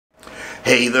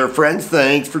Hey there friends,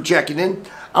 thanks for checking in.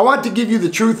 I want to give you the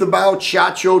truth about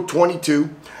SHOT Show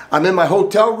 22. I'm in my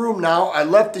hotel room now. I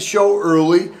left the show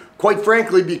early, quite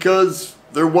frankly, because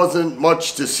there wasn't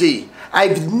much to see.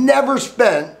 I've never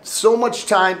spent so much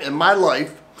time in my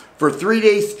life for 3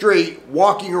 days straight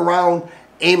walking around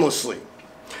aimlessly.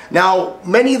 Now,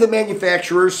 many of the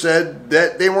manufacturers said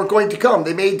that they weren't going to come.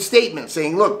 They made statements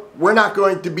saying, look, we're not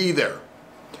going to be there.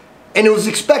 And it was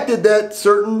expected that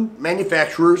certain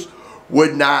manufacturers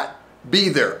would not be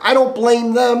there. I don't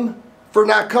blame them for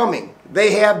not coming.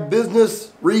 They have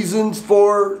business reasons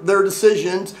for their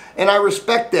decisions, and I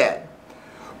respect that.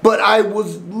 But I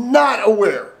was not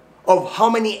aware of how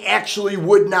many actually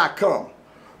would not come.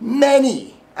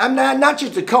 Many, I'm not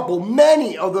just a couple,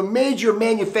 many of the major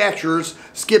manufacturers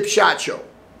skipped SHOT Show.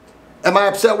 Am I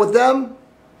upset with them?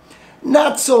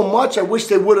 Not so much. I wish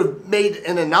they would have made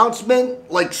an announcement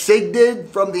like SIG did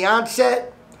from the onset.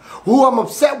 Who I'm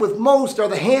upset with most are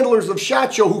the handlers of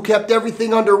SHOT Show who kept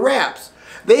everything under wraps.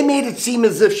 They made it seem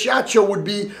as if SHOT Show would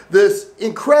be this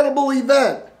incredible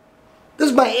event.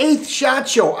 This is my 8th SHOT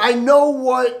Show. I know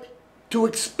what to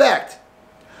expect.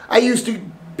 I used to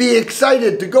be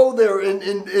excited to go there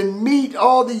and meet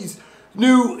all these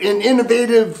new and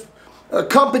innovative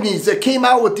companies that came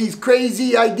out with these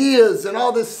crazy ideas and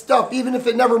all this stuff. Even if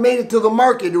it never made it to the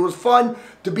market, it was fun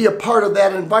to be a part of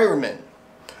that environment.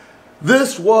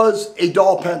 This was a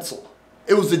dull pencil.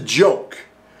 It was a joke.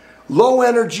 Low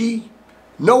energy,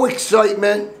 no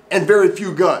excitement, and very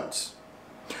few guns.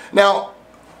 Now,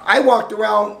 I walked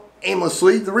around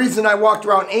aimlessly. The reason I walked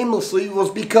around aimlessly was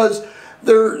because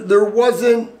there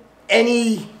wasn't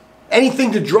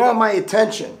anything to draw my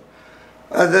attention.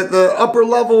 The upper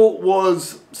level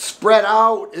was spread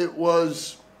out.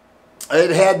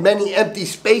 It had many empty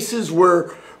spaces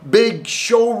where big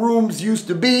showrooms used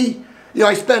to be. You know,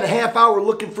 I spent a half hour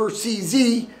looking for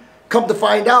CZ. Come to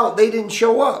find out, they didn't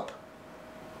show up.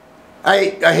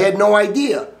 I had no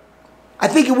idea. I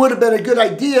think it would have been a good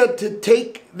idea to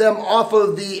take them off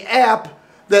of the app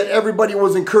that everybody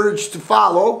was encouraged to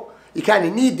follow. You kind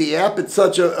of need the app. It's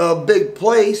such a big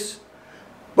place.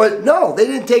 But no, they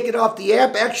didn't take it off the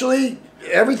app. Actually,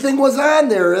 everything was on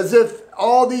there as if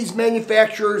all these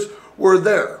manufacturers were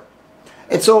there.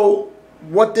 And so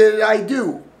what did I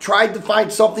do? Tried to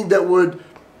find something that would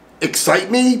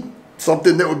excite me,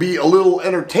 something that would be a little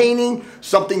entertaining,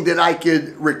 something that I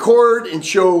could record and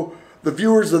show the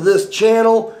viewers of this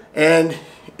channel, and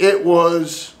it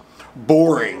was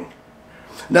boring.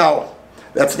 Now,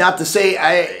 that's not to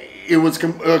say it was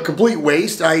a complete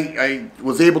waste. I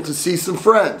was able to see some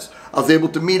friends. I was able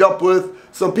to meet up with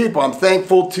some people. I'm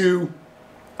thankful to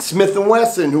Smith &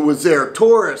 Wesson, who was there,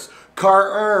 Taurus,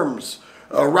 Car Arms,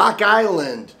 Rock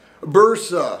Island,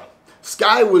 Bursa,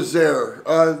 Sky was there.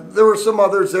 There were some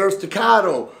others there,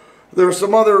 Staccato. There were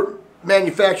some other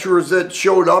manufacturers that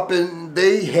showed up, and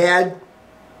they had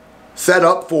set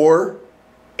up for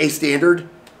a standard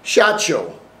SHOT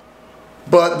Show.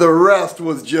 But the rest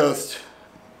was just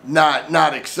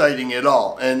not exciting at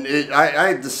all. And I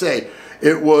have to say,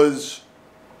 it was,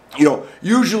 you know,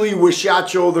 usually with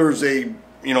SHOT Show there's a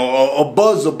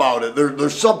buzz about it.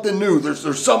 There's something new.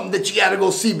 There's something that you gotta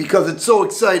go see because it's so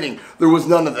exciting. There was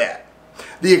none of that.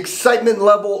 The excitement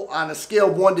level on a scale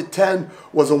of 1 to 10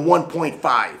 was a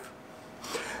 1.5.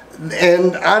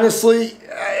 And honestly,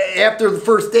 after the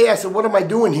first day, I said, what am I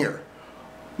doing here?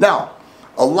 Now,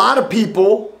 a lot of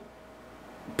people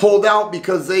pulled out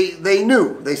because they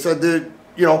knew. They said that,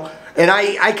 you know, and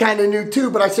I kind of knew too,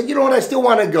 but I said, you know what, I still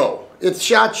want to go. It's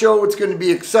SHOT Show. It's going to be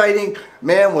exciting.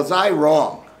 Man, was I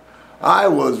wrong. I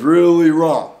was really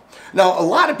wrong. Now, a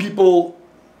lot of people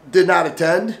did not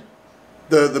attend.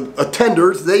 The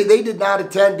attenders, they did not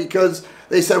attend because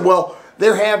they said, well,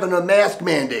 they're having a mask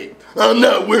mandate. I'm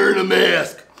not wearing a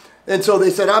mask. And so they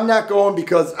said, I'm not going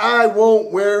because I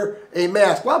won't wear a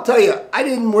mask. Well, I'll tell you, I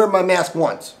didn't wear my mask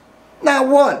once. Not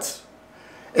once.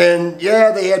 And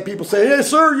yeah, they had people say, hey,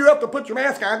 sir, you have to put your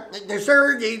mask on.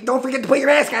 Sir, don't forget to put your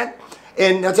mask on.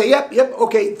 And I'd say, yep,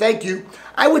 okay, thank you.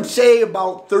 I would say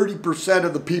about 30%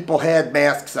 of the people had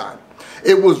masks on.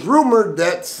 It was rumored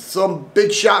that some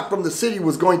big shot from the city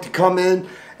was going to come in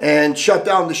and shut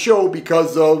down the show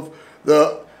because of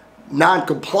the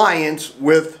non-compliance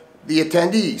with the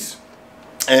attendees.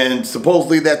 And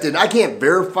supposedly that didn't. I can't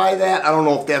verify that. I don't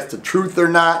know if that's the truth or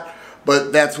not,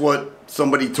 but that's what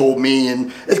somebody told me.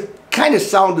 And it kind of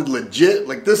sounded legit.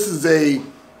 Like, this is a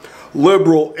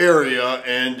liberal area,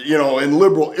 and you know, in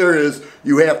liberal areas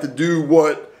you have to do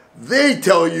what they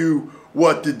tell you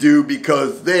what to do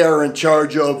because they are in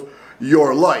charge of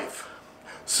your life,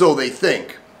 so they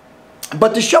think.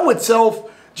 But the show itself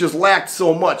just lacked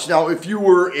so much. Now, if you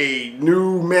were a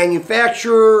new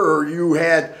manufacturer or you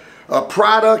had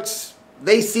products,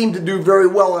 they seem to do very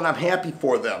well, and I'm happy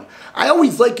for them. I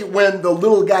always like it when the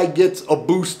little guy gets a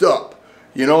boost up,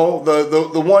 you know,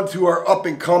 the ones who are up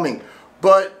and coming.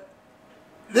 But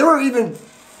there were even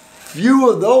few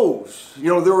of those. You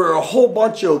know, there were a whole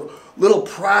bunch of little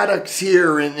products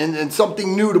here and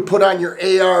something new to put on your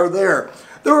AR there.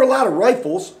 There were a lot of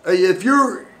rifles. If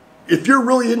you're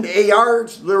really into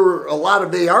ARs, there were a lot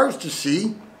of ARs to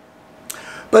see.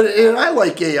 And I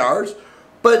like ARs,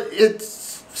 but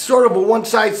it's sort of a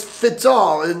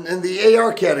one-size-fits-all in the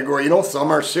AR category. You know,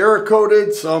 some are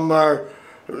Cerakoted, some are,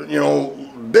 you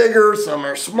know, bigger, some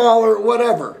are smaller,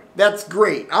 whatever. That's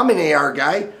great. I'm an AR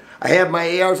guy. I have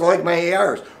my ARs, I like my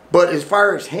ARs. But as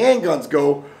far as handguns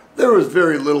go, there was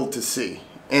very little to see.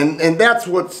 And that's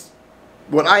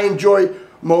what I enjoy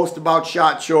most about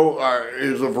SHOT Show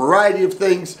is a variety of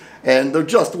things, and there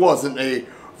just wasn't a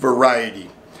variety.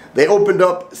 They opened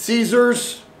up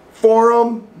Caesar's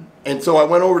Forum, and so I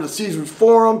went over to Caesar's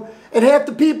Forum, and half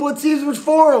the people at Caesar's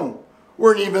Forum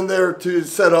weren't even there to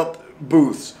set up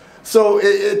booths. So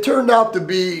it turned out to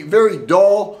be very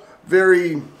dull,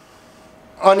 very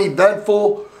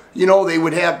uneventful. You know, they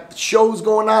would have shows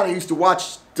going on. I used to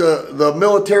watch the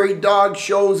military dog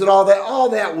shows and all that. All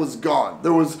that was gone.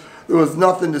 There was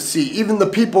nothing to see. Even the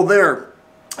people there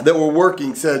that were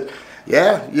working said,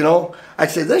 yeah, you know, I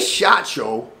said, this SHOT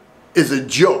Show is a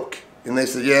joke. And they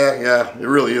said, yeah, it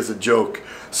really is a joke.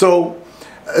 So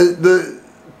the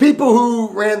people who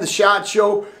ran the SHOT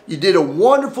Show, you did a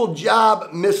wonderful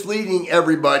job misleading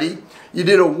everybody. You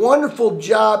did a wonderful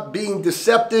job being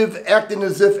deceptive, acting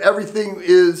as if everything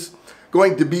is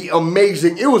going to be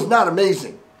amazing. It was not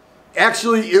amazing.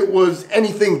 Actually, it was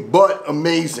anything but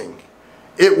amazing.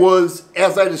 It was,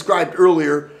 as I described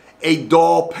earlier, a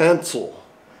dull pencil.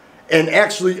 And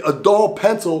actually, a dull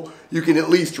pencil you can at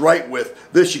least write with.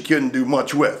 This you couldn't do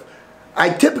much with. I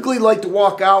typically like to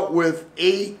walk out with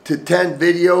 8 to 10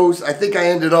 videos. I think I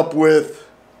ended up with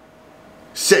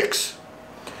 6.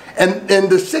 And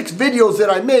the 6 videos that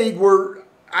I made were,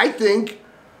 I think,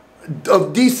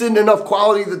 of decent enough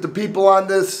quality that the people on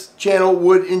this channel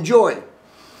would enjoy.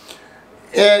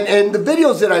 And the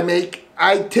videos that I make,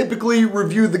 I typically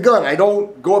review the gun. I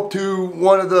don't go up to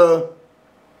one of the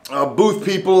booth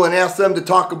people and ask them to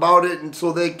talk about it and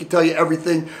so they can tell you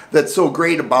everything that's so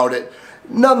great about it.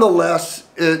 Nonetheless,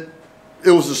 it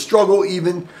was a struggle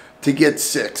even to get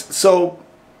 6. So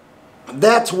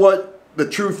that's what the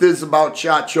truth is about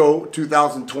SHOT Show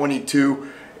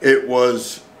 2022. It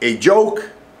was a joke.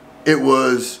 It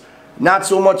was not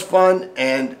so much fun,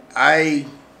 and I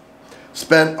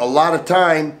spent a lot of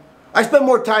time. I spent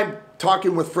more time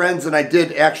talking with friends than I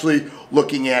did actually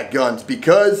looking at guns,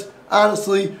 because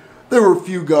honestly, there were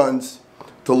few guns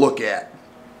to look at.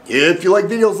 If you like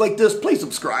videos like this, please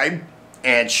subscribe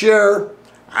and share.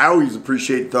 I always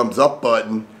appreciate the thumbs up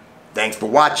button. Thanks for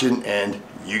watching, and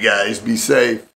you guys be safe.